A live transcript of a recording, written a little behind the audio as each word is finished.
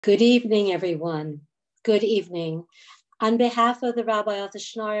Good evening, everyone. Good evening. On behalf of the Rabbi of the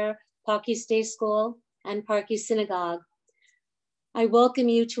Schneier, Parkes Day School, and Parkes Synagogue, I welcome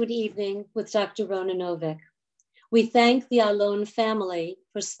you to an evening with Dr. Rona Novick. We thank the Alon family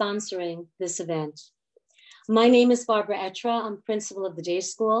for sponsoring this event. My name is Barbara Etra. I'm principal of the day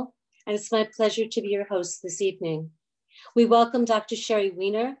school, and it's my pleasure to be your host this evening. We welcome Dr. Sherry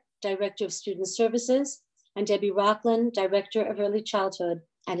Weiner, Director of Student Services, and Debbie Rockland, Director of Early Childhood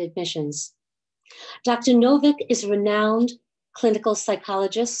and Admissions. Dr. Novick is a renowned clinical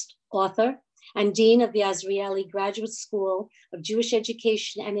psychologist, author, and Dean of the Azrieli Graduate School of Jewish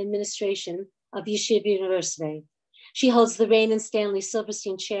Education and Administration of Yeshiva University. She holds the Rain and Stanley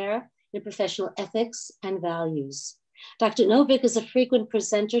Silverstein Chair in Professional Ethics and Values. Dr. Novick is a frequent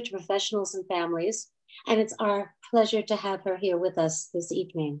presenter to professionals and families, and it's our pleasure to have her here with us this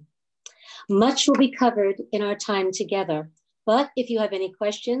evening. Much will be covered in our time together, but if you have any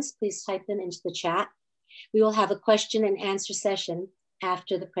questions, please type them into the chat. We will have a question and answer session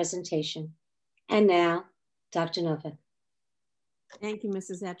after the presentation. And now, Dr. Novick. Thank you,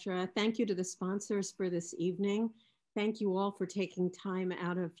 Mrs. Etra. Thank you to the sponsors for this evening. Thank you all for taking time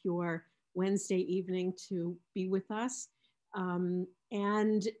out of your Wednesday evening to be with us.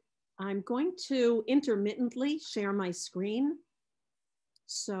 And I'm going to intermittently share my screen.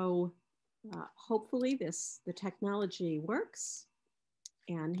 So hopefully the technology works.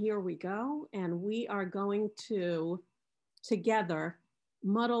 And here we go. And we are going to together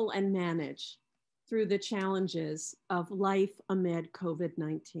muddle and manage through the challenges of life amid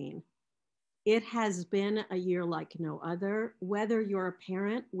COVID-19. It has been a year like no other, whether you're a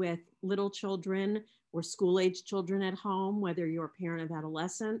parent with little children or school-age children at home, whether you're a parent of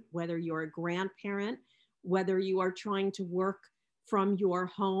adolescent, whether you're a grandparent, whether you are trying to work from your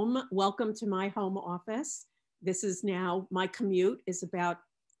home. Welcome to my home office. This is now, my commute is about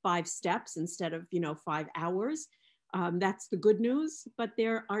 5 steps instead of 5 hours. That's the good news, but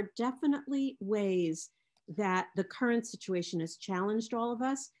there are definitely ways that the current situation has challenged all of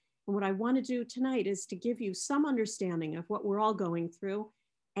us. And what I want to do tonight is to give you some understanding of what we're all going through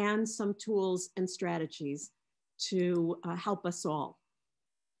and some tools and strategies to help us all.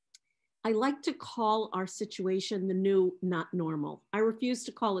 I like to call our situation the new not normal. I refuse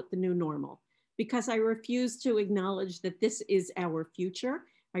to call it the new normal because I refuse to acknowledge that this is our future.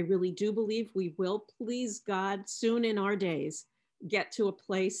 I really do believe we will, please God, soon in our days, get to a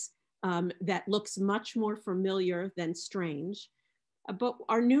place that looks much more familiar than strange. But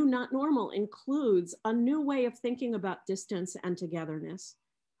our new not normal includes a new way of thinking about distance and togetherness,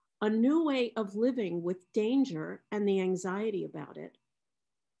 a new way of living with danger and the anxiety about it,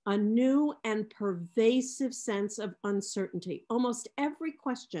 a new and pervasive sense of uncertainty. Almost every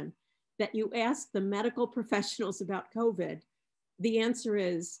question that you ask the medical professionals about COVID, the answer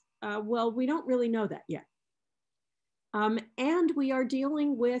is, well, we don't really know that yet. And we are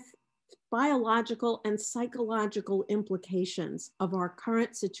dealing with biological and psychological implications of our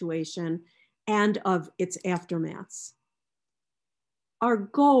current situation and of its aftermaths. Our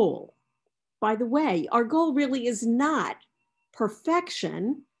goal, by the way, our goal really is not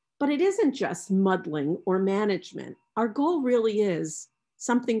perfection, but it isn't just muddling or management. Our goal really is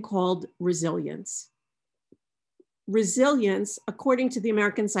something called resilience. Resilience, according to the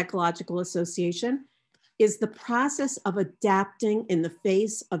American Psychological Association, is the process of adapting in the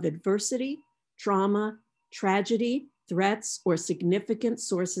face of adversity, trauma, tragedy, threats, or significant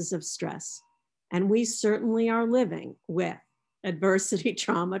sources of stress. And we certainly are living with adversity,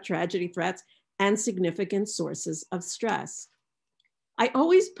 trauma, tragedy, threats, and significant sources of stress. I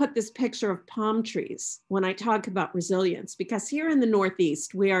always put this picture of palm trees when I talk about resilience, because here in the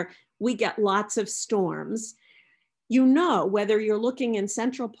Northeast, where we get lots of storms, whether you're looking in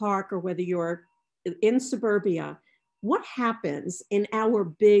Central Park or whether you're in suburbia, what happens in our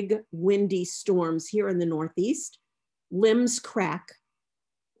big windy storms here in the Northeast? Limbs crack.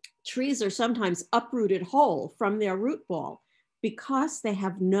 Trees are sometimes uprooted whole from their root ball because they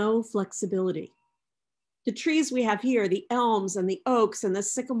have no flexibility. The trees we have here, the elms and the oaks and the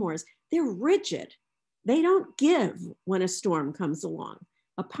sycamores, they're rigid. They don't give when a storm comes along.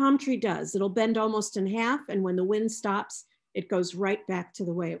 A palm tree does. It'll bend almost in half, and when the wind stops, it goes right back to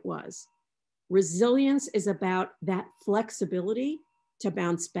the way it was. Resilience is about that flexibility to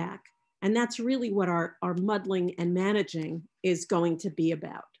bounce back. And that's really what our muddling and managing is going to be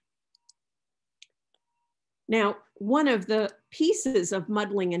about. Now, one of the pieces of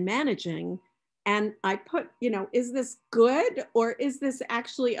muddling and managing, and I put, is this good or is this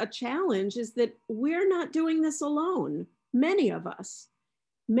actually a challenge, is that we're not doing this alone. Many of us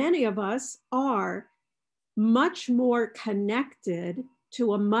are much more connected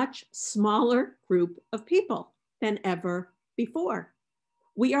to a much smaller group of people than ever before.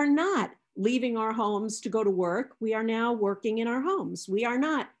 We are not leaving our homes to go to work. We are now working in our homes. We are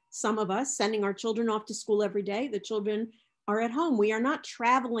not, some of us, sending our children off to school every day. The children are at home. We are not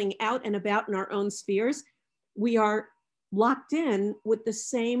traveling out and about in our own spheres. We are locked in with the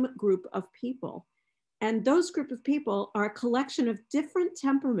same group of people. And those group of people are a collection of different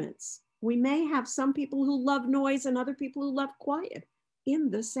temperaments. We may have some people who love noise and other people who love quiet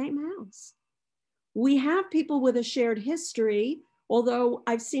in the same house. We have people with a shared history, although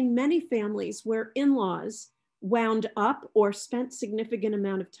I've seen many families where in-laws wound up or spent significant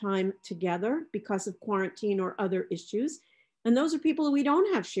amount of time together because of quarantine or other issues. And those are people who we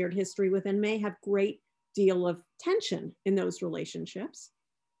don't have shared history with and may have great deal of tension in those relationships.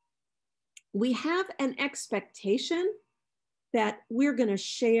 We have an expectation that we're going to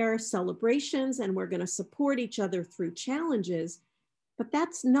share celebrations and we're going to support each other through challenges, but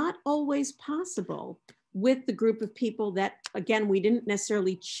that's not always possible with the group of people that, again, we didn't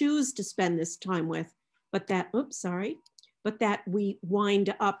necessarily choose to spend this time with, but that, but that we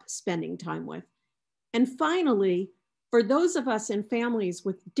wind up spending time with. And finally, for those of us in families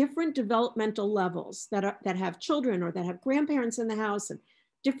with different developmental levels that have children or that have grandparents in the house and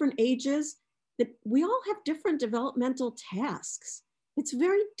different ages, that we all have different developmental tasks. It's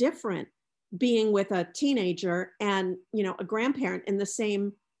very different being with a teenager and, you know, a grandparent in the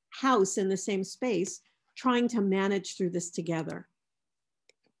same house, in the same space, trying to manage through this together.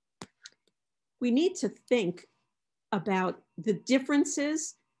 We need to think about the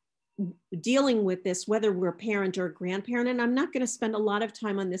differences dealing with this, whether we're a parent or a grandparent. And I'm not going to spend a lot of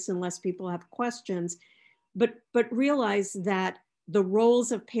time on this unless people have questions, but realize that the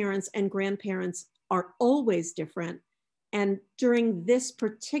roles of parents and grandparents are always different. And during this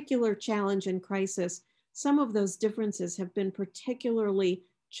particular challenge and crisis, some of those differences have been particularly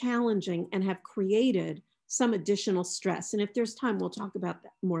challenging and have created some additional stress. And if there's time, we'll talk about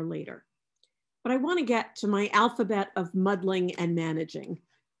that more later. But I want to get to my alphabet of muddling and managing.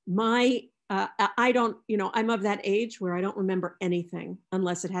 I'm of that age where I don't remember anything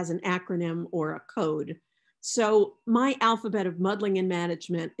unless it has an acronym or a code. So my alphabet of muddling and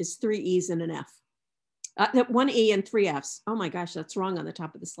management is 3 E's and an F. 1 E and 3 F's. Oh my gosh, that's wrong on the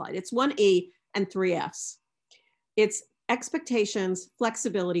top of the slide. It's 1 E and 3 F's. It's expectations,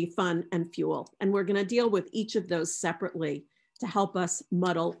 flexibility, fun, and fuel. And we're going to deal with each of those separately to help us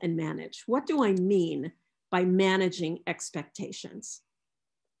muddle and manage. What do I mean by managing expectations?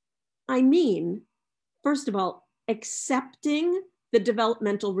 I mean, first of all, accepting the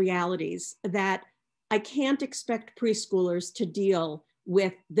developmental realities that I can't expect preschoolers to deal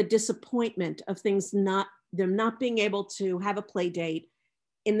with the disappointment of them not being able to have a play date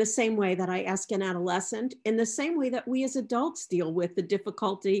in the same way that I ask an adolescent, in the same way that we as adults deal with the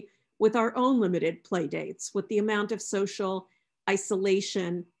difficulty with our own limited play dates, with the amount of social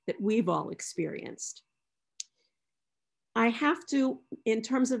isolation that we've all experienced. I have to, in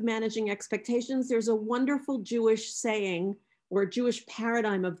terms of managing expectations, there's a wonderful Jewish saying or Jewish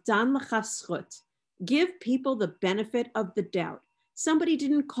paradigm of dan l'chaf zchut, give people the benefit of the doubt. Somebody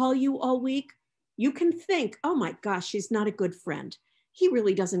didn't call you all week. You can think, oh my gosh, she's not a good friend. He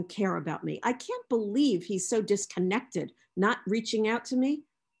really doesn't care about me. I can't believe he's so disconnected, not reaching out to me.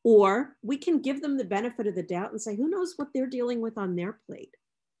 Or we can give them the benefit of the doubt and say, who knows what they're dealing with on their plate.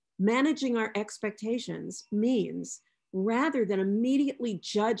 Managing our expectations means, rather than immediately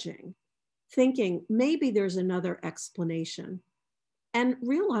judging, thinking maybe there's another explanation, and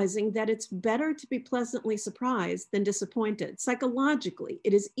realizing that it's better to be pleasantly surprised than disappointed. Psychologically,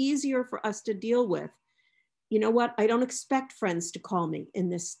 it is easier for us to deal with, you know what, I don't expect friends to call me in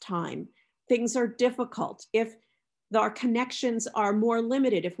this time. Things are difficult. If our connections are more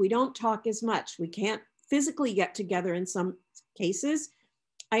limited, if we don't talk as much, we can't physically get together in some cases,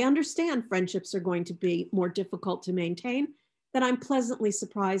 I understand friendships are going to be more difficult to maintain, that I'm pleasantly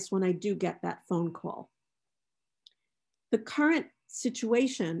surprised when I do get that phone call. The current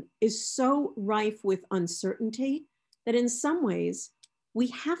situation is so rife with uncertainty that in some ways we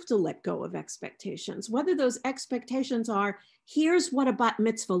have to let go of expectations, whether those expectations are, here's what a bat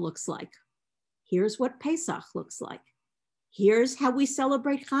mitzvah looks like. Here's what Pesach looks like. Here's how we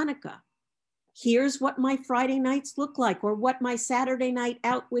celebrate Hanukkah. Here's what my Friday nights look like, or what my Saturday night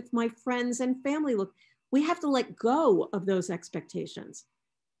out with my friends and family look. We have to let go of those expectations.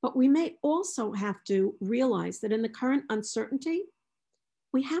 But we may also have to realize that in the current uncertainty,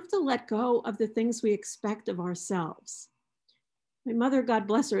 we have to let go of the things we expect of ourselves. My mother, God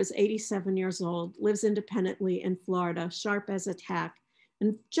bless her, is 87 years old, lives independently in Florida, sharp as a tack.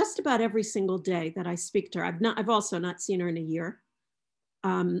 And just about every single day that I speak to her, I've also not seen her in a year.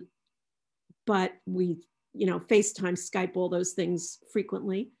 But we, FaceTime, Skype, all those things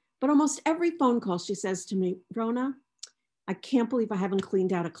frequently. But almost every phone call, she says to me, Rona, I can't believe I haven't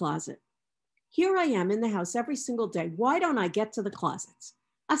cleaned out a closet. Here I am in the house every single day. Why don't I get to the closets?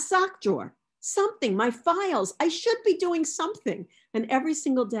 A sock drawer, something, my files. I should be doing something. And every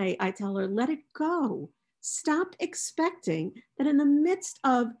single day I tell her, let it go. Stop expecting that in the midst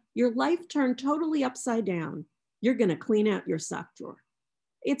of your life turned totally upside down, you're going to clean out your sock drawer.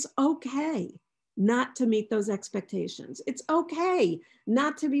 It's okay not to meet those expectations. It's okay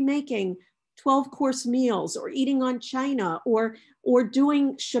not to be making 12-course meals or eating on China or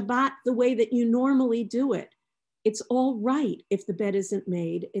doing Shabbat the way that you normally do it. It's all right if the bed isn't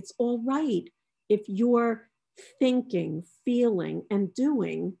made. It's all right if your thinking, feeling, and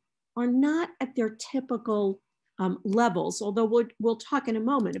doing are not at their typical levels, although we'll talk in a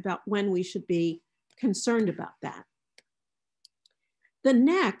moment about when we should be concerned about that. The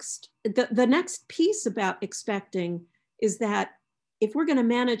next piece about expecting is that if we're going to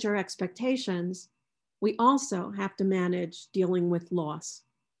manage our expectations, we also have to manage dealing with loss.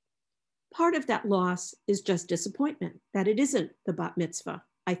 Part of that loss is just disappointment, that it isn't the bat mitzvah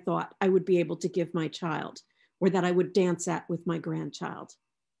I thought I would be able to give my child or that I would dance at with my grandchild.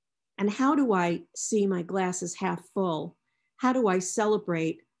 And how do I see my glasses half full? How do I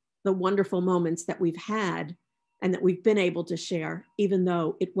celebrate the wonderful moments that we've had and that we've been able to share, even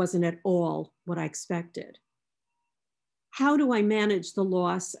though it wasn't at all what I expected? How do I manage the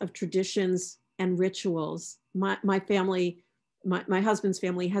loss of traditions and rituals? My family, my husband's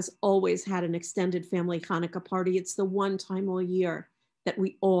family has always had an extended family Hanukkah party. It's the one time all year that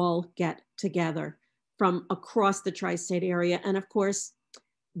we all get together from across the tri-state area. And of course,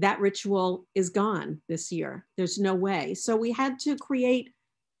 that ritual is gone this year. There's no way. So we had to create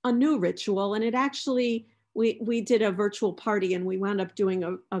a new ritual. And it actually, we did a virtual party and we wound up doing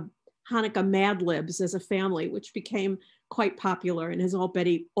a Hanukkah Mad Libs as a family, which became quite popular and has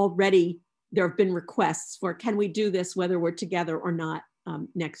already there have been requests for, can we do this whether we're together or not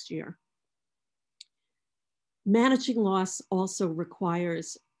next year? Managing loss also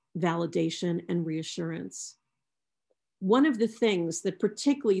requires validation and reassurance. One of the things that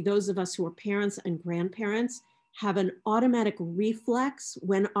particularly those of us who are parents and grandparents have an automatic reflex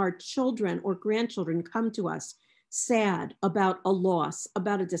when our children or grandchildren come to us sad about a loss,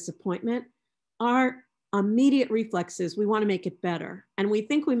 about a disappointment, our immediate reflex is we want to make it better. And we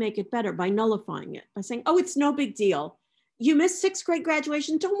think we make it better by nullifying it, by saying, oh, it's no big deal. You missed 6th grade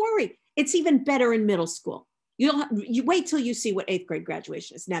graduation, don't worry. It's even better in middle school. You wait till you see what 8th grade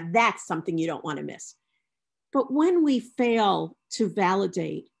graduation is. Now that's something you don't want to miss. But when we fail to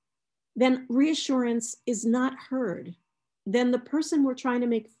validate, then reassurance is not heard. Then the person we're trying to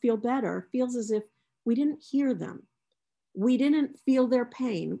make feel better feels as if we didn't hear them. We didn't feel their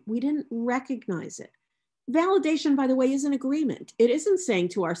pain. We didn't recognize it. Validation, by the way, is an agreement. It isn't saying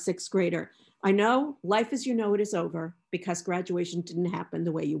to our 6th grader, I know life as you know it is over because graduation didn't happen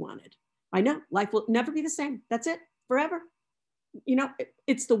the way you wanted. I know life will never be the same. That's it, forever. You know,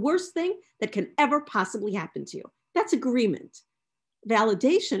 it's the worst thing that can ever possibly happen to you. That's agreement.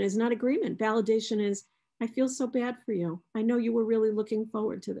 Validation is not agreement. Validation is, I feel so bad for you. I know you were really looking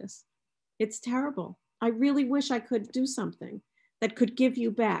forward to this. It's terrible. I really wish I could do something that could give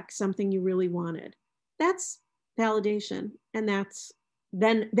you back something you really wanted. That's validation. And that's,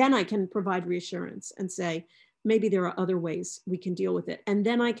 then I can provide reassurance and say, maybe there are other ways we can deal with it. And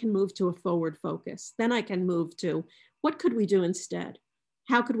then I can move to a forward focus. Then I can move to, what could we do instead?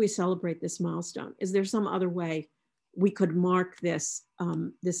 How could we celebrate this milestone? Is there some other way we could mark this,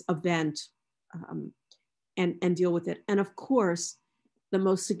 this event and deal with it? And of course, the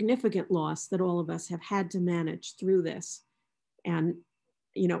most significant loss that all of us have had to manage through this, and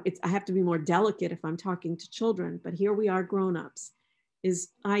you know, I have to be more delicate if I'm talking to children, but here we are grown-ups, is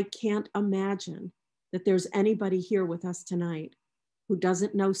I can't imagine that there's anybody here with us tonight who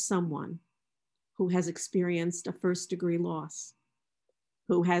doesn't know someone who has experienced a first-degree loss,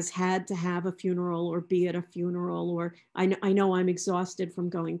 who has had to have a funeral or be at a funeral, or I know I'm exhausted from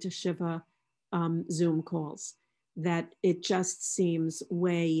going to Shiva Zoom calls, that it just seems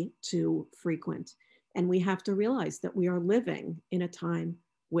way too frequent. And we have to realize that we are living in a time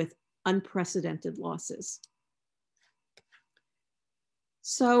with unprecedented losses.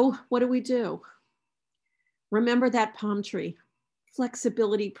 So what do? Remember that palm tree.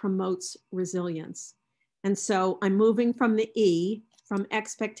 Flexibility promotes resilience. And so I'm moving from the E, from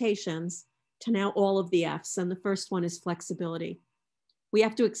expectations, to now all of the F's. And the first one is flexibility. We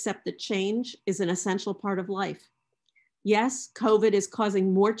have to accept that change is an essential part of life. Yes, COVID is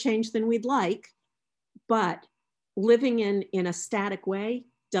causing more change than we'd like, but living in a static way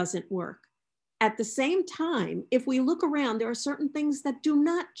doesn't work. At the same time, if we look around, there are certain things that do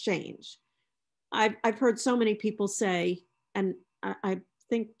not change. I've heard so many people say, and I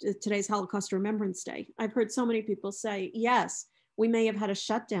think today's Holocaust Remembrance Day, I've heard so many people say, yes, we may have had a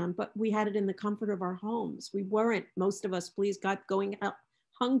shutdown, but we had it in the comfort of our homes. We weren't, most of us, please God, going out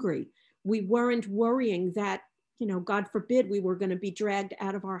hungry. We weren't worrying that, you know, God forbid, we were going to be dragged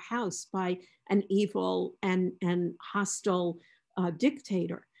out of our house by an evil and hostile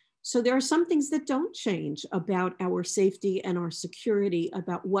dictator. So there are some things that don't change about our safety and our security,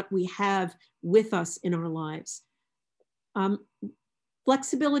 about what we have with us in our lives.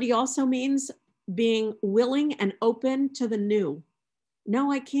 Flexibility also means being willing and open to the new.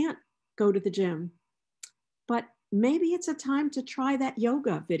 No, I can't go to the gym, but maybe it's a time to try that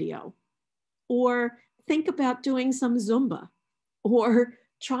yoga video, or think about doing some Zumba, or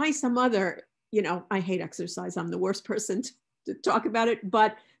try some other, you know, I hate exercise. I'm the worst person to talk about it,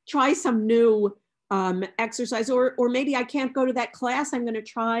 but try some new exercise, or maybe I can't go to that class. I'm going to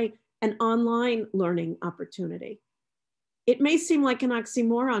try an online learning opportunity. It may seem like an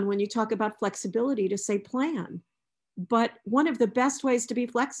oxymoron when you talk about flexibility to say plan, but one of the best ways to be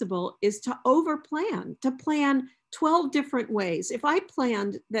flexible is to overplan, to plan 12 different ways. If I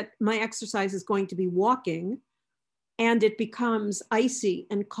planned that my exercise is going to be walking and it becomes icy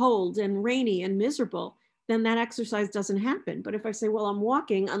and cold and rainy and miserable, then that exercise doesn't happen. But if I say, well, I'm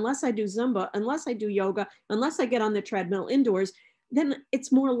walking, unless I do Zumba, unless I do yoga, unless I get on the treadmill indoors, then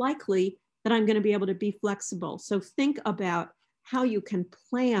it's more likely that I'm going to be able to be flexible. So think about how you can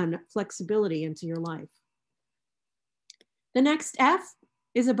plan flexibility into your life. The next F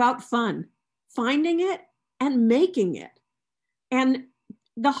is about fun, finding it and making it. And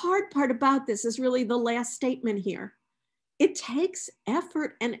the hard part about this is really the last statement here. It takes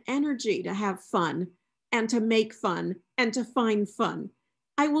effort and energy to have fun and to make fun and to find fun.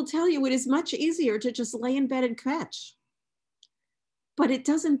 I will tell you, it is much easier to just lay in bed and catch. But it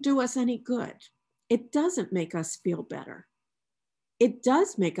doesn't do us any good. It doesn't make us feel better. It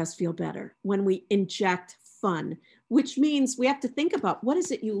does make us feel better when we inject fun, which means we have to think about, what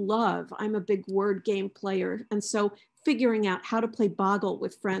is it you love? I'm a big word game player. And so figuring out how to play Boggle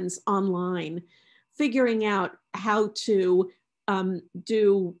with friends online, figuring out how to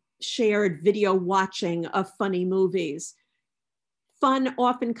do shared video watching of funny movies. Fun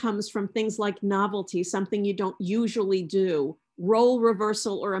often comes from things like novelty, something you don't usually do, role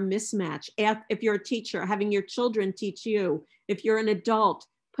reversal or a mismatch. If you're a teacher, having your children teach you. If you're an adult,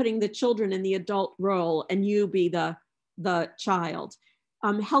 putting the children in the adult role and you be the child.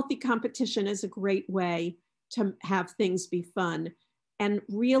 Healthy competition is a great way to have things be fun, and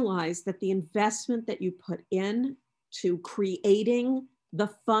realize that the investment that you put in to creating the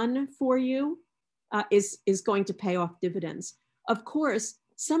fun for you is going to pay off dividends. Of course,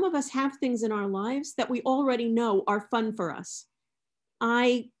 some of us have things in our lives that we already know are fun for us.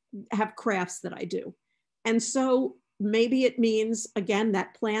 I have crafts that I do. And so maybe it means, again,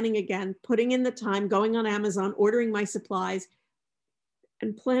 that planning again, putting in the time, going on Amazon, ordering my supplies,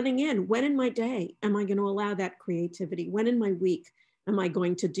 and planning in, when in my day am I going to allow that creativity? When in my week am I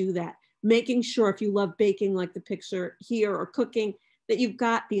going to do that? Making sure, if you love baking like the picture here, or cooking, that you've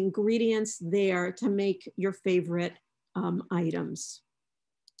got the ingredients there to make your favorite items.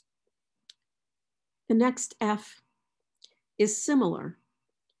 The next F is similar,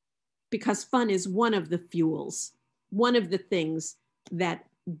 because fun is one of the fuels, one of the things that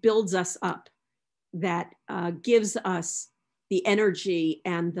builds us up, that gives us the energy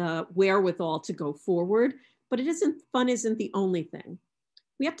and the wherewithal to go forward. But fun isn't the only thing.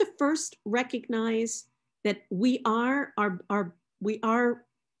 We have to first recognize that we are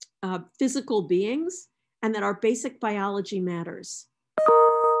physical beings, and that our basic biology matters.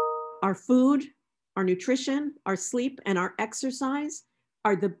 Our food, our nutrition, our sleep, and our exercise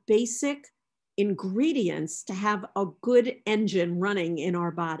are the basic ingredients to have a good engine running in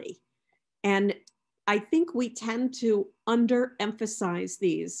our body. And I think we tend to underemphasize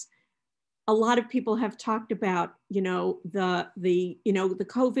these. A lot of people have talked about, the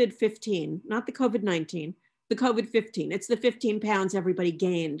COVID-15, not the COVID-19, the COVID-15. It's the 15 pounds everybody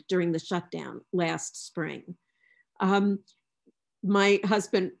gained during the shutdown last spring. My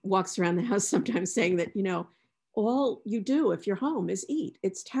husband walks around the house sometimes saying that, all you do if you're home is eat.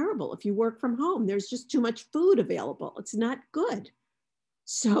 It's terrible. If you work from home, there's just too much food available. It's not good.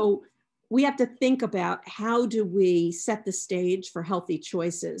 So we have to think about, how do we set the stage for healthy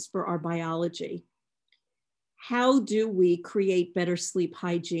choices for our biology? How do we create better sleep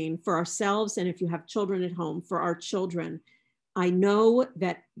hygiene for ourselves? And if you have children at home, for our children. I know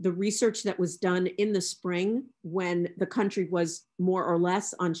that the research that was done in the spring when the country was more or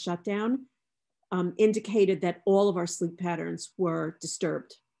less on shutdown indicated that all of our sleep patterns were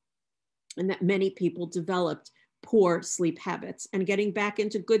disturbed and that many people developed poor sleep habits, and getting back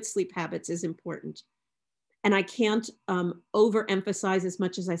into good sleep habits is important. And I can't overemphasize, as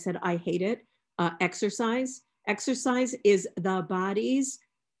much as I said I hate it, exercise. Exercise is the body's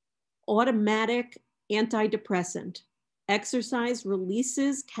automatic antidepressant. Exercise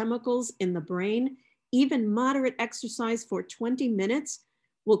releases chemicals in the brain. Even moderate exercise for 20 minutes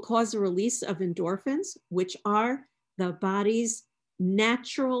will cause a release of endorphins, which are the body's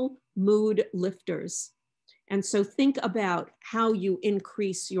natural mood lifters. And so think about how you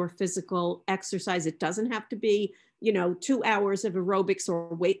increase your physical exercise. It doesn't have to be, 2 hours of aerobics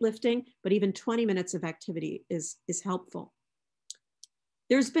or weightlifting, but even 20 minutes of activity is helpful.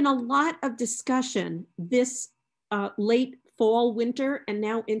 There's been a lot of discussion this late fall, winter, and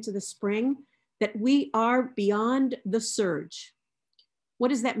now into the spring that we are beyond the surge. What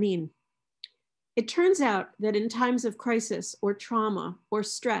does that mean? It turns out that in times of crisis or trauma or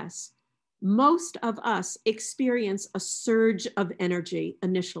stress, most of us experience a surge of energy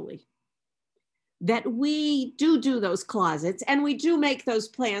initially. That we do those closets and we do make those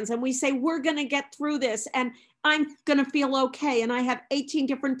plans and we say, we're going to get through this and I'm going to feel okay. And I have 18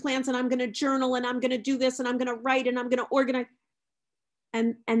 different plans and I'm going to journal and I'm going to do this and I'm going to write and I'm going to organize.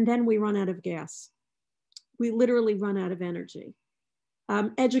 And then we run out of gas. We literally run out of energy.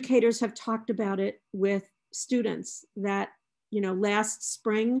 Educators have talked about it with students that, last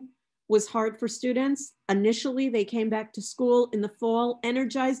spring was hard for students. Initially, they came back to school in the fall,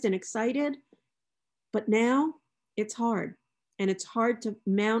 energized and excited. But now it's hard, and it's hard to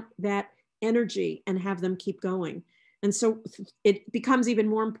mount that energy and have them keep going. And so it becomes even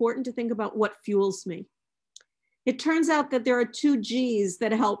more important to think about what fuels me. It turns out that there are 2 G's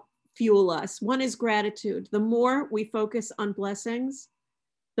that help fuel us. One is gratitude. The more we focus on blessings,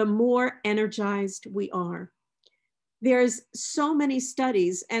 the more energized we are. There's so many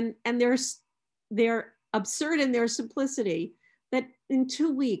studies, and they're absurd in their simplicity, that in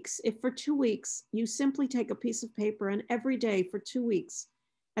 2 weeks, if for 2 weeks, you simply take a piece of paper and every day for 2 weeks,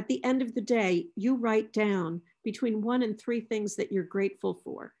 at the end of the day, you write down between 1 and 3 things that you're grateful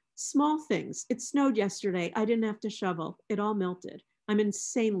for. Small things. It snowed yesterday. I didn't have to shovel. It all melted. I'm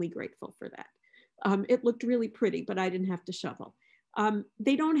insanely grateful for that. It looked really pretty, but I didn't have to shovel.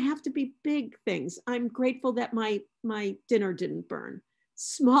 They don't have to be big things. I'm grateful that my dinner didn't burn.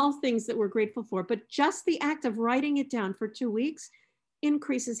 Small things that we're grateful for, but just the act of writing it down for 2 weeks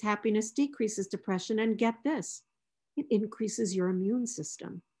increases happiness, decreases depression, and get this, it increases your immune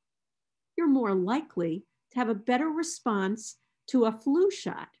system. You're more likely to have a better response to a flu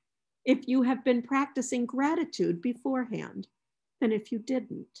shot if you have been practicing gratitude beforehand than if you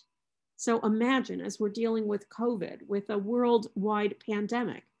didn't. So imagine, as we're dealing with COVID, with a worldwide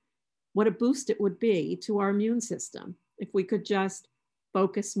pandemic, what a boost it would be to our immune system if we could just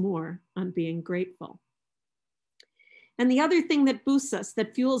focus more on being grateful. And the other thing that boosts us,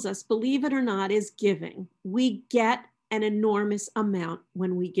 that fuels us, believe it or not, is giving. We get an enormous amount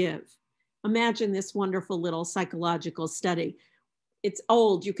when we give. Imagine this wonderful little psychological study. It's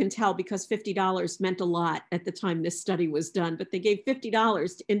old, you can tell, because $50 meant a lot at the time this study was done, but they gave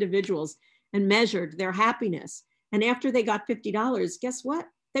 $50 to individuals and measured their happiness. And after they got $50, guess what?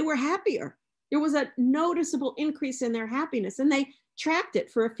 They were happier. There was a noticeable increase in their happiness, and they tracked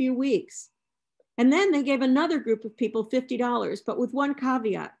it for a few weeks. And then they gave another group of people $50, but with one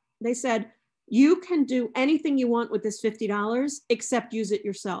caveat. They said, you can do anything you want with this $50 except use it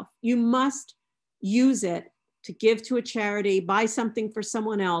yourself. You must use it to give to a charity, buy something for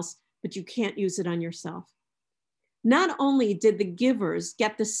someone else, but you can't use it on yourself. Not only did the givers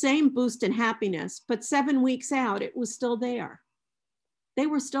get the same boost in happiness, but 7 weeks out, it was still there. They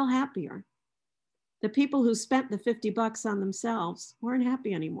were still happier. The people who spent the $50 on themselves weren't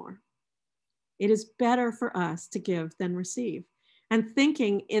happy anymore. It is better for us to give than receive. And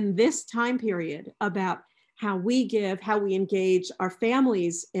thinking in this time period about how we give, how we engage our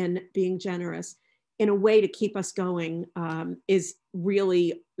families in being generous in a way to keep us going is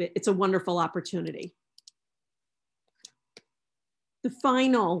really, it's a wonderful opportunity. The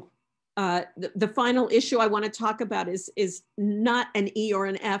final issue I want to talk about is not an E or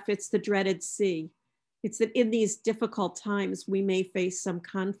an F, it's the dreaded C. It's that in these difficult times, we may face some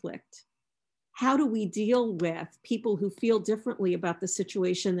conflict. How do we deal with people who feel differently about the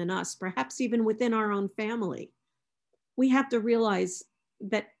situation than us, perhaps even within our own family? We have to realize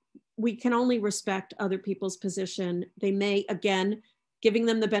that we can only respect other people's position. They may, again, giving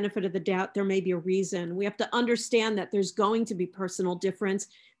them the benefit of the doubt. There may be a reason. We have to understand that there's going to be personal difference,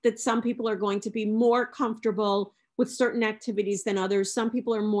 that some people are going to be more comfortable with certain activities than others. Some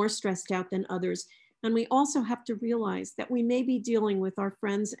people are more stressed out than others. And we also have to realize that we may be dealing with our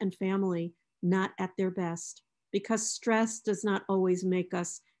friends and family not at their best, because stress does not always make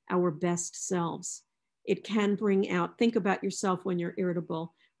us our best selves. It can bring out, think about yourself when you're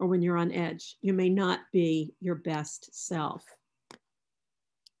irritable or when you're on edge. You may not be your best self.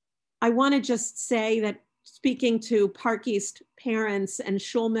 I want to just say that speaking to Park East parents and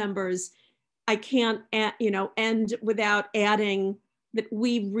shul members, I can't, end without adding that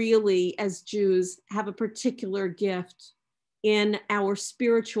we really, as Jews, have a particular gift in our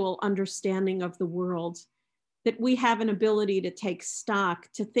spiritual understanding of the world, that we have an ability to take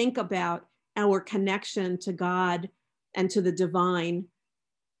stock, to think about our connection to God and to the divine,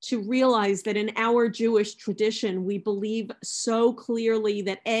 to realize that in our Jewish tradition, we believe so clearly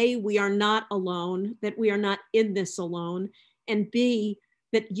that A, we are not alone, that we are not in this alone, and B,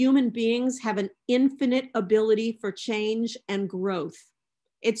 that human beings have an infinite ability for change and growth.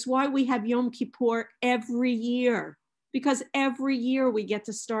 It's why we have Yom Kippur every year, because every year we get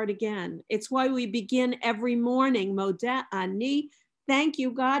to start again. It's why we begin every morning, Modeh Ani, thank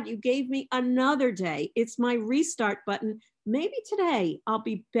you, God, you gave me another day. It's my restart button. Maybe today I'll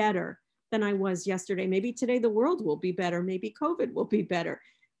be better than I was yesterday. Maybe today the world will be better. Maybe COVID will be better.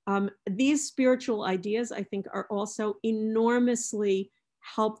 These spiritual ideas, I think, are also enormously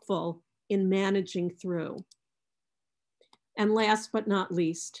helpful in managing through. And last but not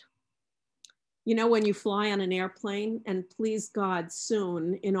least, when you fly on an airplane, and please God,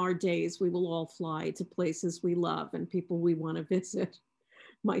 soon in our days, we will all fly to places we love and people we want to visit,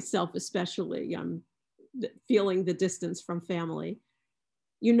 myself especially. I'm feeling the distance from family.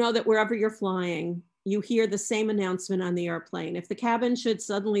 You know that wherever you're flying, you hear the same announcement on the airplane. If the cabin should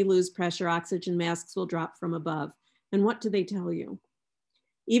suddenly lose pressure, oxygen masks will drop from above. And what do they tell you?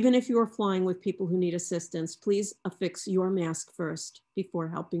 Even if you are flying with people who need assistance, please affix your mask first before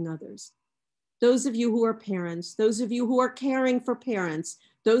helping others. Those of you who are parents, those of you who are caring for parents,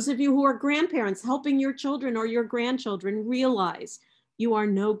 those of you who are grandparents helping your children or your grandchildren, realize you are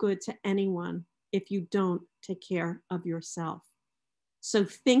no good to anyone if you don't take care of yourself. So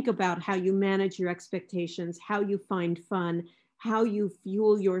think about how you manage your expectations, how you find fun, how you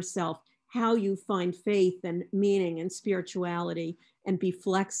fuel yourself, how you find faith and meaning and spirituality, and be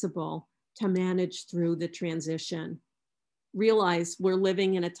flexible to manage through the transition. Realize we're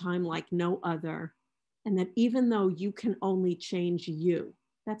living in a time like no other, and that even though you can only change you,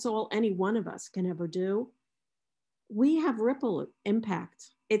 that's all any one of us can ever do, we have ripple impact.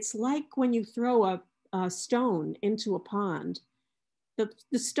 It's like when you throw a stone into a pond.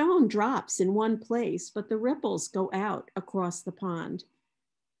 The stone drops in one place, but the ripples go out across the pond.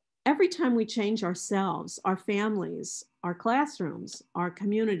 Every time we change ourselves, our families, our classrooms, our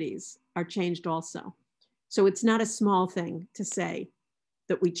communities are changed also. So it's not a small thing to say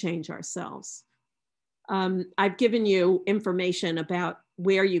that we change ourselves. I've given you information about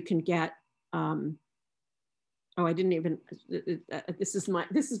where you can get. I didn't even. This is my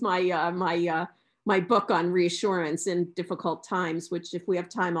book on reassurance in difficult times. Which, if we have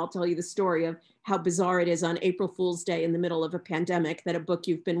time, I'll tell you the story of how bizarre it is on April Fool's Day in the middle of a pandemic that a book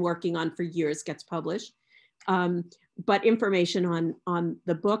you've been working on for years gets published. But information on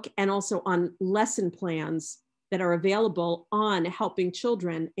the book and also on lesson plans that are available on helping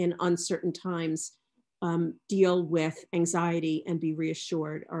children in uncertain times deal with anxiety and be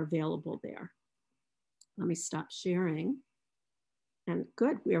reassured are available there. Let me stop sharing. And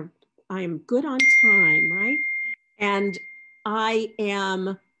good, I am good on time, right? And I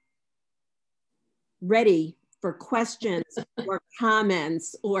am ready for questions or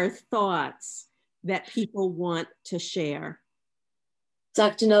comments or thoughts that people want to share.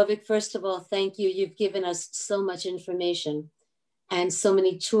 Dr. Novick, first of all, thank you. You've given us so much information and so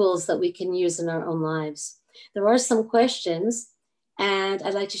many tools that we can use in our own lives. There are some questions, and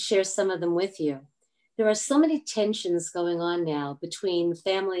I'd like to share some of them with you. There are so many tensions going on now between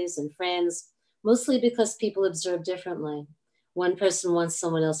families and friends, mostly because people observe differently. One person wants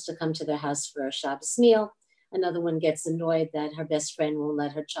someone else to come to their house for a Shabbos meal. Another one gets annoyed that her best friend won't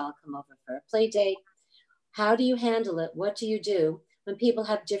let her child come over for a play date. How do you handle it? What do you do when people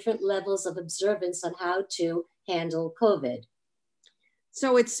have different levels of observance on how to handle COVID?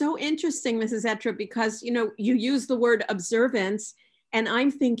 So it's so interesting, Mrs. Etra, because, you use the word observance, and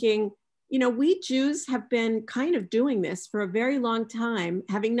I'm thinking, we Jews have been kind of doing this for a very long time,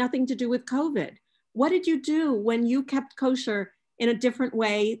 having nothing to do with COVID. What did you do when you kept kosher in a different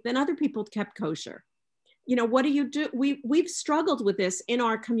way than other people kept kosher? You know, what do you do? We've struggled with this in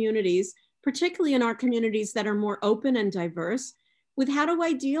our communities, particularly in our communities that are more open and diverse, with how do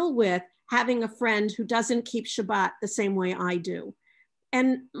I deal with having a friend who doesn't keep Shabbat the same way I do?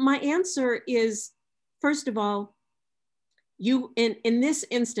 And my answer is, first of all, you in this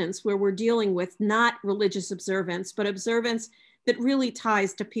instance where we're dealing with not religious observance, but observance that really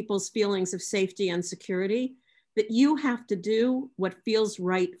ties to people's feelings of safety and security, that you have to do what feels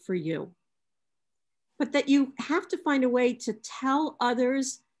right for you. But that you have to find a way to tell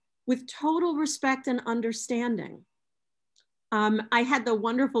others with total respect and understanding. I had the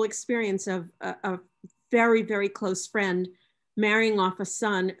wonderful experience of a very, very close friend marrying off a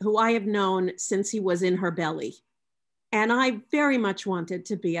son who I have known since he was in her belly. And I very much wanted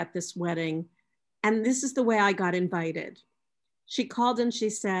to be at this wedding. And this is the way I got invited. She called and she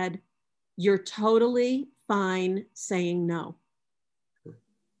said, "You're totally fine saying no.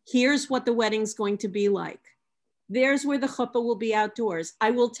 Here's what the wedding's going to be like. There's where the chuppah will be outdoors.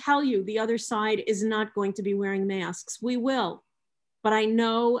 I will tell you the other side is not going to be wearing masks. We will. But I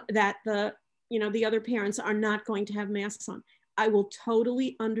know that the other parents are not going to have masks on. I will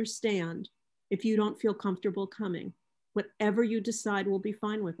totally understand if you don't feel comfortable coming. Whatever you decide will be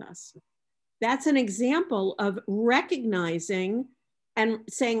fine with us." That's an example of recognizing and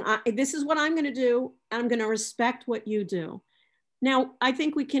saying, this is what I'm going to do. I'm going to respect what you do. Now, I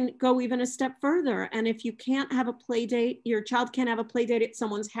think we can go even a step further. And if you can't have a play date, your child can't have a play date at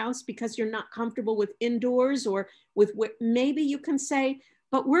someone's house because you're not comfortable with indoors or with what, maybe you can say,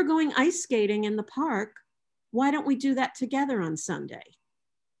 but we're going ice skating in the park. Why don't we do that together on Sunday?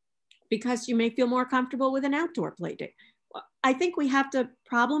 Because you may feel more comfortable with an outdoor play date. I think we have to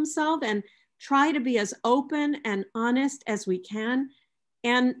problem solve and try to be as open and honest as we can.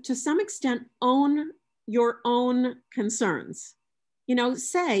 And to some extent, own your own concerns. You know,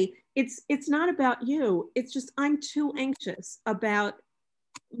 say, it's not about you. It's just, I'm too anxious about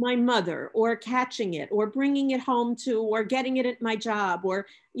my mother or catching it or bringing it home to, or getting it at my job, or,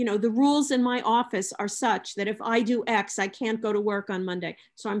 you know, the rules in my office are such that if I do X, I can't go to work on Monday.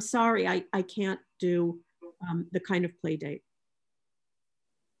 So I'm sorry, I can't do the kind of play date.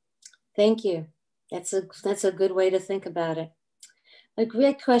 Thank you. That's a good way to think about it. A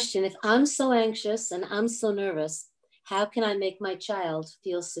great question. If I'm so anxious and I'm so nervous, how can I make my child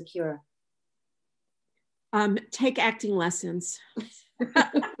feel secure? Take acting lessons.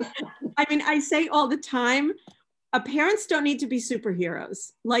 I mean, I say all the time, parents don't need to be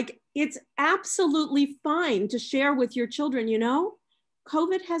superheroes. Like, it's absolutely fine to share with your children, you know,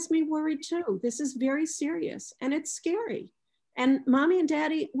 COVID has me worried too. This is very serious and it's scary. And mommy and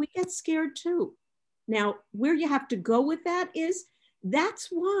daddy, we get scared too. Now, where you have to go with that is, that's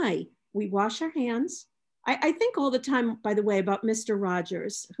why we wash our hands. I think all the time, by the way, about Mr.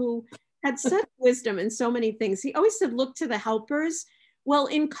 Rogers, who had such wisdom in so many things. He always said, look to the helpers. Well,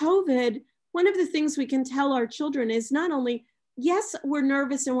 in COVID, one of the things we can tell our children is not only, yes, we're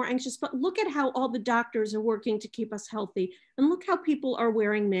nervous and we're anxious, but look at how all the doctors are working to keep us healthy. And look how people are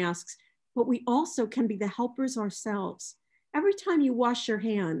wearing masks. But we also can be the helpers ourselves. Every time you wash your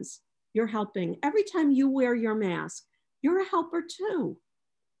hands, you're helping. Every time you wear your mask, you're a helper too.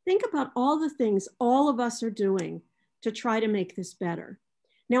 Think about all the things all of us are doing to try to make this better.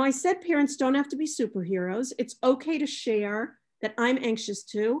 Now, I said parents don't have to be superheroes. It's okay to share that I'm anxious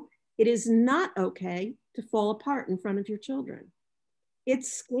too. It is not okay to fall apart in front of your children.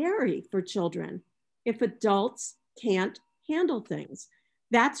 It's scary for children if adults can't handle things.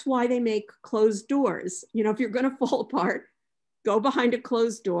 That's why they make closed doors. You know, if you're going to fall apart, go behind a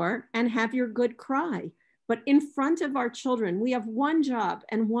closed door and have your good cry. But in front of our children, we have one job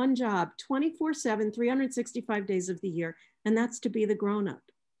and one job 24/7, 365 days of the year, and that's to be the grown-up.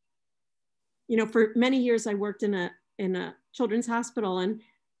 You know, for many years, I worked in a children's hospital, and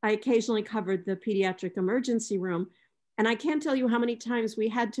I occasionally covered the pediatric emergency room. And I can't tell you how many times we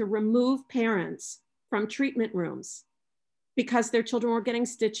had to remove parents from treatment rooms because their children were getting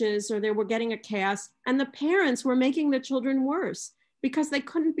stitches or they were getting a cast, and the parents were making the children worse because they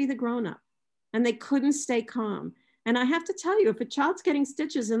couldn't be the grown-up and they couldn't stay calm. And I have to tell you, if a child's getting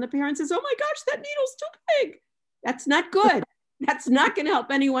stitches and the parent says, oh my gosh, that needle's too big, that's not good. That's not going to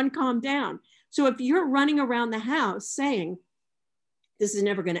help anyone calm down. So if you're running around the house saying, this is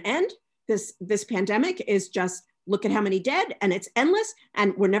never going to end, this pandemic is just, look at how many dead and it's endless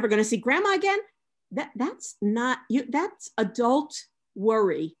and we're never going to see grandma again, that's not you. That's adult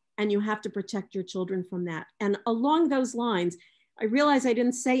worry, and you have to protect your children from that. And along those lines, I realize I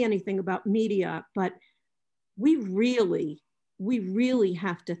didn't say anything about media, but we really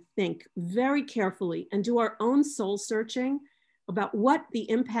have to think very carefully and do our own soul searching about what the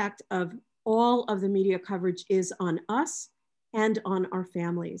impact of all of the media coverage is on us and on our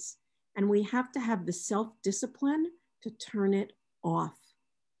families. And we have to have the self-discipline to turn it off.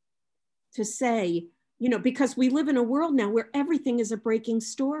 To say, you know, because we live in a world now where everything is a breaking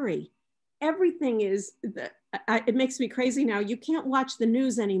story. Everything is, it makes me crazy now. You can't watch the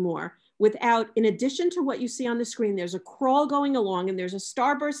news anymore without, in addition to what you see on the screen, there's a crawl going along and there's a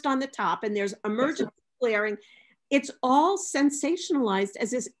starburst on the top and there's emergency flaring. It's all sensationalized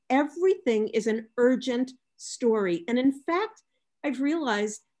as if everything is an urgent story. And in fact, I've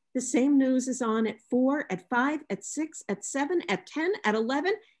realized the same news is on at 4, at 5, at 6, at 7, at 10, at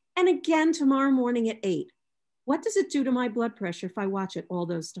 11, and again tomorrow morning at 8. What does it do to my blood pressure if I watch it all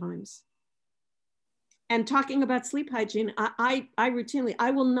those times? And talking about sleep hygiene, I routinely,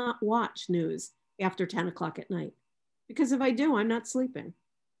 I will not watch news after 10 o'clock at night, because if I do, I'm not sleeping.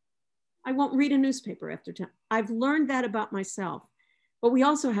 I won't read a newspaper after 10. I've learned that about myself, but we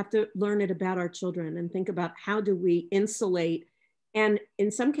also have to learn it about our children and think about how do we insulate. And in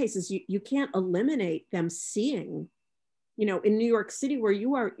some cases, you can't eliminate them seeing, you know, in New York City where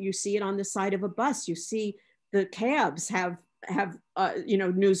you are, you see it on the side of a bus, you see the cabs have you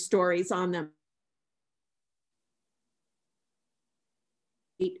know, news stories on them.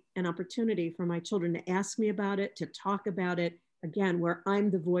 An opportunity for my children to ask me about it, to talk about it, again, where I'm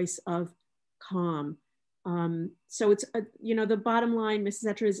the voice of calm. So it's, you know, the bottom line, Mrs.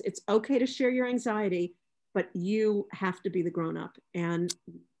 Etcher, is it's okay to share your anxiety, but you have to be the grown-up and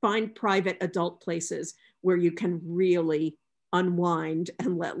find private adult places where you can really unwind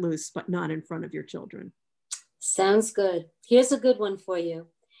and let loose, but not in front of your children. Sounds good. Here's a good one for you.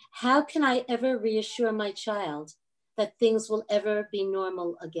 How can I ever reassure my child that things will ever be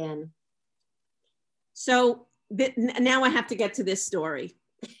normal again? So now I have to get to this story.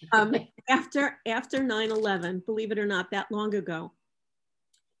 After 9/11, believe it or not, that long ago,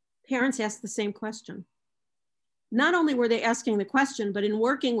 parents asked the same question. Not only were they asking the question, but in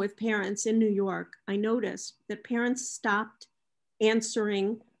working with parents in New York, I noticed that parents stopped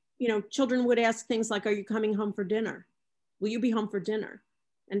answering. You know, children would ask things like, are you coming home for dinner? Will you be home for dinner?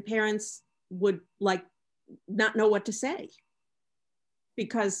 And parents would like not know what to say,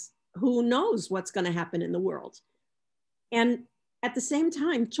 because who knows what's going to happen in the world. And at the same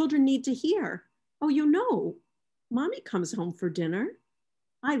time, children need to hear, oh, you know, mommy comes home for dinner.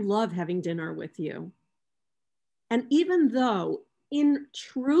 I love having dinner with you. And even though in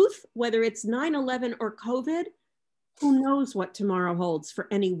truth, whether it's 9/11 or COVID, who knows what tomorrow holds for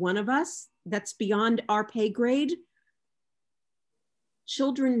any one of us, that's beyond our pay grade.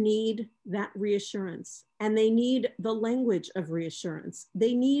 Children need that reassurance, and they need the language of reassurance.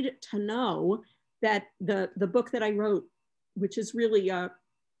 They need to know that the book that I wrote, which is really a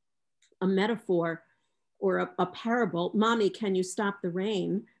metaphor or a parable, Mommy, Can You Stop the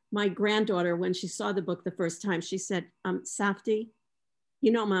Rain? My granddaughter, when she saw the book the first time, she said, Safti,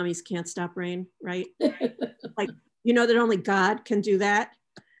 you know mommies can't stop rain, right? Like, you know that only God can do that?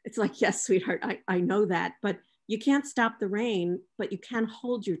 It's like, yes, sweetheart, I know that, but you can't stop the rain, but you can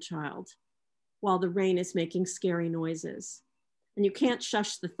hold your child while the rain is making scary noises. And you can't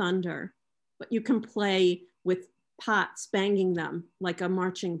shush the thunder, but you can play with pots, banging them like a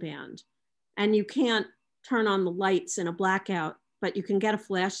marching band. And you can't turn on the lights in a blackout, but you can get a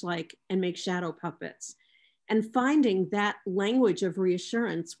flashlight and make shadow puppets. And finding that language of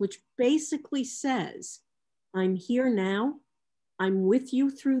reassurance, which basically says, I'm here now, I'm with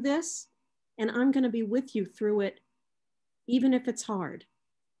you through this, and I'm going to be with you through it, even if it's hard.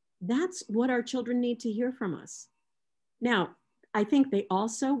 That's what our children need to hear from us. Now, I think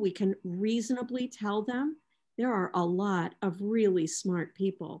we can reasonably tell them there are a lot of really smart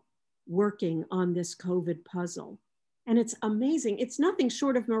people working on this COVID puzzle. And it's amazing. It's nothing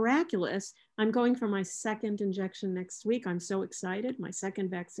short of miraculous. I'm going for my second injection next week. I'm so excited, my second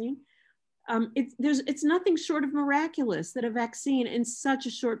vaccine. It's nothing short of miraculous that a vaccine in such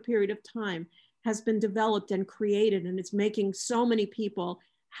a short period of time has been developed and created, and it's making so many people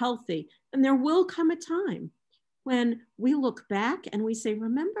healthy. And there will come a time when we look back and we say,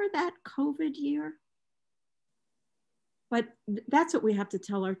 remember that COVID year? But that's what we have to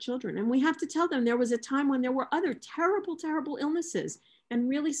tell our children. And we have to tell them there was a time when there were other terrible, terrible illnesses, and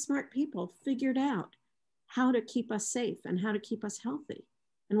really smart people figured out how to keep us safe and how to keep us healthy.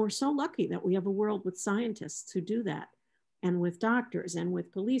 And we're so lucky that we have a world with scientists who do that, and with doctors and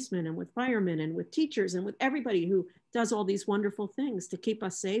with policemen and with firemen and with teachers and with everybody who does all these wonderful things to keep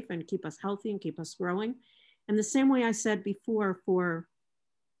us safe and keep us healthy and keep us growing. And the same way I said before, for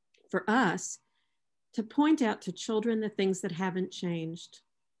us, to point out to children the things that haven't changed.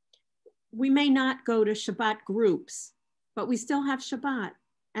 We may not go to Shabbat groups, but we still have Shabbat.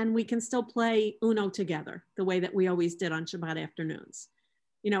 and we can still play Uno together the way that we always did on Shabbat afternoons.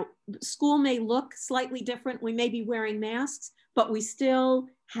 You know, school may look slightly different. We may be wearing masks, but we still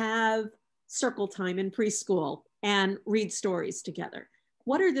have circle time in preschool and read stories together.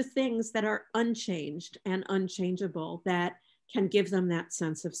 What are the things that are unchanged and unchangeable that can give them that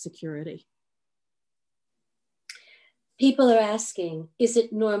sense of security? People are asking, is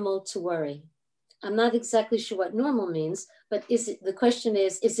it normal to worry? I'm not exactly sure what normal means, but the question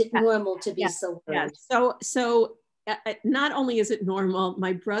is it normal to be so worried? Yeah. So not only is it normal,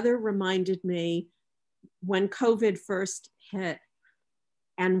 my brother reminded me when COVID first hit,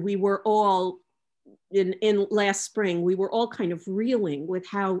 and we were all in last spring, we were all kind of reeling with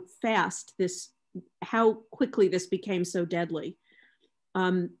how quickly this became so deadly.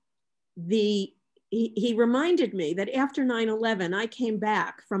 He reminded me that after 9/11, I came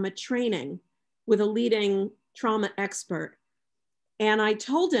back from a training with a leading trauma expert. And I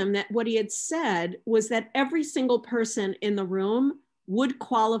told him that what he had said was that every single person in the room would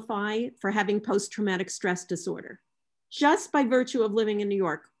qualify for having post-traumatic stress disorder, just by virtue of living in New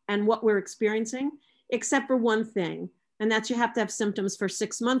York and what we're experiencing, except for one thing, and that's you have to have symptoms for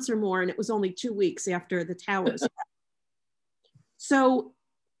 6 months or more, and it was only 2 weeks after the towers. So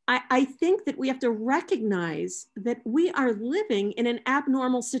I think that we have to recognize that we are living in an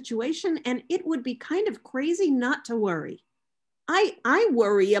abnormal situation, and it would be kind of crazy not to worry. I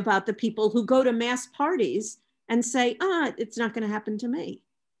worry about the people who go to mass parties and say, it's not going to happen to me.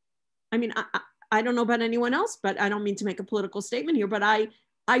 I mean, I don't know about anyone else, but I don't mean to make a political statement here, but I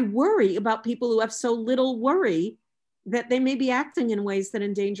worry about people who have so little worry that they may be acting in ways that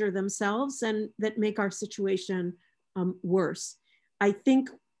endanger themselves and that make our situation worse. I think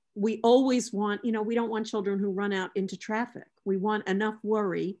we always want, we don't want children who run out into traffic. We want enough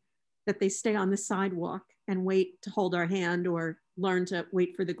worry that they stay on the sidewalk and wait to hold our hand or learn to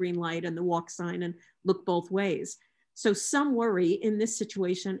wait for the green light and the walk sign and look both ways. So some worry in this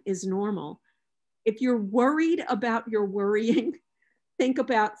situation is normal. If you're worried about your worrying, think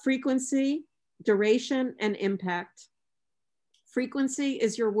about frequency, duration, and impact. Frequency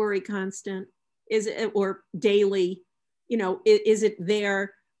is your worry constant, is it, or daily, is it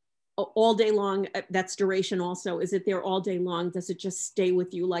there all day long? That's duration also. Is it there all day long? Does it just stay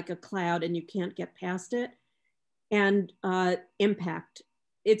with you like a cloud and you can't get past it? And impact.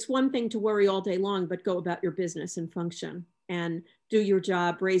 It's one thing to worry all day long, but go about your business and function and do your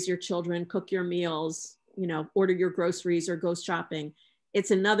job, raise your children, cook your meals, order your groceries or go shopping.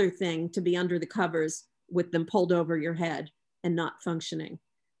 It's another thing to be under the covers with them pulled over your head and not functioning.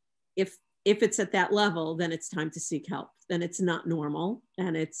 If it's at that level, then it's time to seek help. Then it's not normal.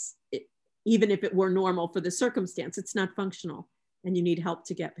 And even if it were normal for the circumstance, it's not functional and you need help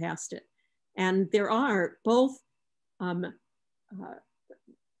to get past it. And there are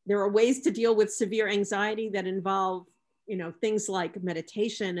there are ways to deal with severe anxiety that involve, things like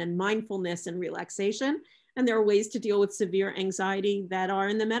meditation and mindfulness and relaxation. And there are ways to deal with severe anxiety that are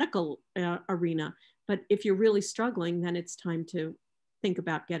in the medical arena. But if you're really struggling, then it's time to think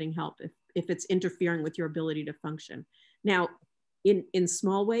about getting help if it's interfering with your ability to function. Now, in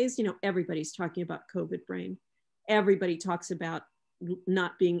small ways, everybody's talking about COVID brain. Everybody talks about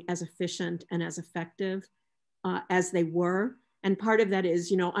not being as efficient and as effective as they were. And part of that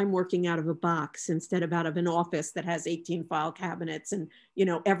is, I'm working out of a box instead of out of an office that has 18 file cabinets and,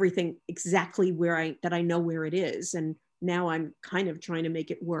 everything exactly that I know where it is. And now I'm kind of trying to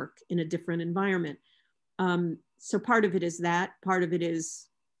make it work in a different environment. So part of it is that, part of it is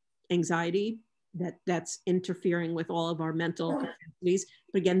anxiety that's interfering with all of our mental capacities.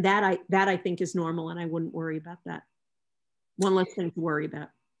 But again, that I think is normal and I wouldn't worry about that. One less thing to worry about.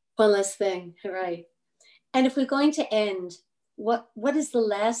 One less thing, right. And if we're going to end, what is the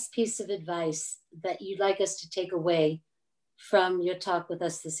last piece of advice that you'd like us to take away from your talk with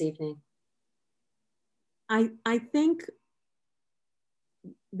us this evening? I think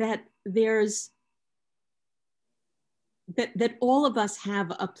that there's that all of us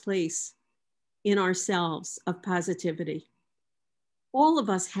have a place in ourselves of positivity. All of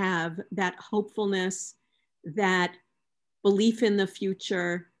us have that hopefulness, that belief in the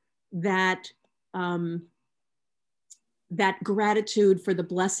future, that gratitude for the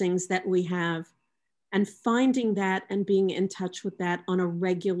blessings that we have, and finding that and being in touch with that on a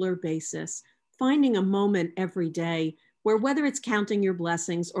regular basis, finding a moment every day where, whether it's counting your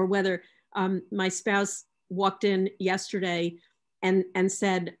blessings or whether my spouse walked in yesterday and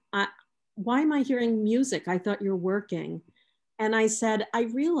said, why am I hearing music? I thought you're working. And I said, I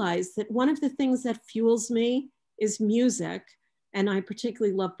realized that one of the things that fuels me is music. And I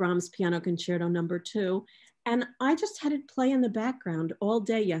particularly love Brahms' Piano Concerto No. 2. And I just had it play in the background all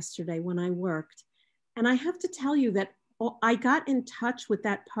day yesterday when I worked. And I have to tell you that I got in touch with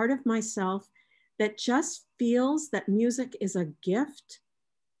that part of myself that just feels that music is a gift.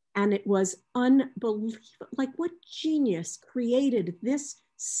 And it was unbelievable. Like, what genius created this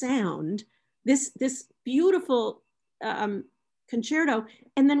sound, this beautiful concerto,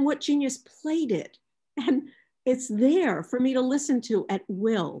 and then what genius played it? And it's there for me to listen to at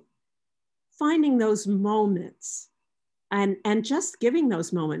will. Finding those moments and just giving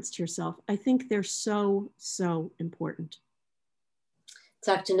those moments to yourself, I think they're so, so important.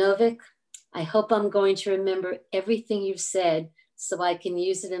 Dr. Novick, I hope I'm going to remember everything you've said so I can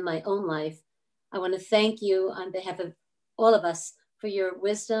use it in my own life. I want to thank you on behalf of all of us for your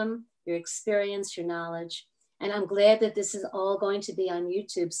wisdom, your experience, your knowledge. And I'm glad that this is all going to be on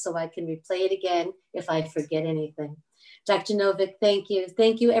YouTube so I can replay it again if I forget anything. Dr. Novick, thank you.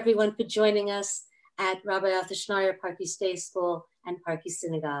 Thank you everyone for joining us at Rabbi Arthur Schneier, Park East Day School and Park East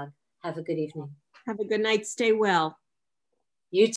Synagogue. Have a good evening. Have a good night. Stay well.